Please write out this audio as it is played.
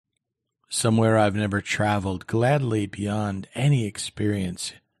somewhere I've never traveled, gladly beyond any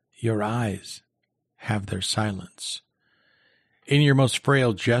experience. Your eyes have their silence. In your most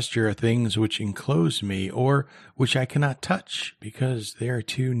frail gesture are things which enclose me, or which I cannot touch because they are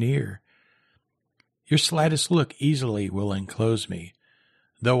too near. Your slightest look easily will enclose me.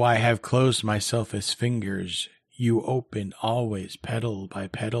 Though I have closed myself as fingers, you open always, petal by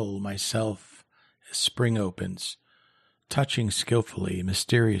petal, myself as spring opens, touching skillfully,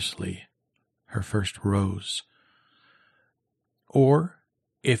 mysteriously, her first rose. Or,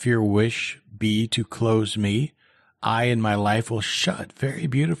 if your wish be to close me, I and my life will shut very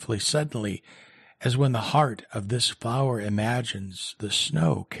beautifully, suddenly, as when the heart of this flower imagines the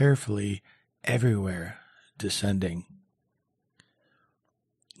snow carefully everywhere descending.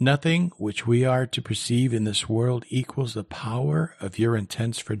 Nothing which we are to perceive in this world equals the power of your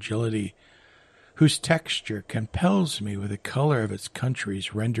intense fragility, whose texture compels me with the color of its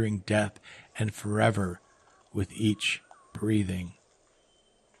countries, rendering death and forever with each breathing.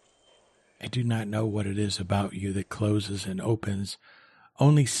 I do not know what it is about you that closes and opens.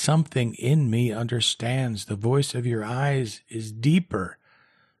 Only something in me understands. The voice of your eyes is deeper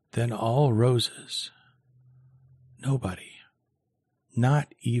than all roses. Nobody,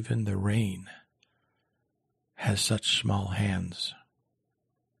 not even the rain, has such small hands.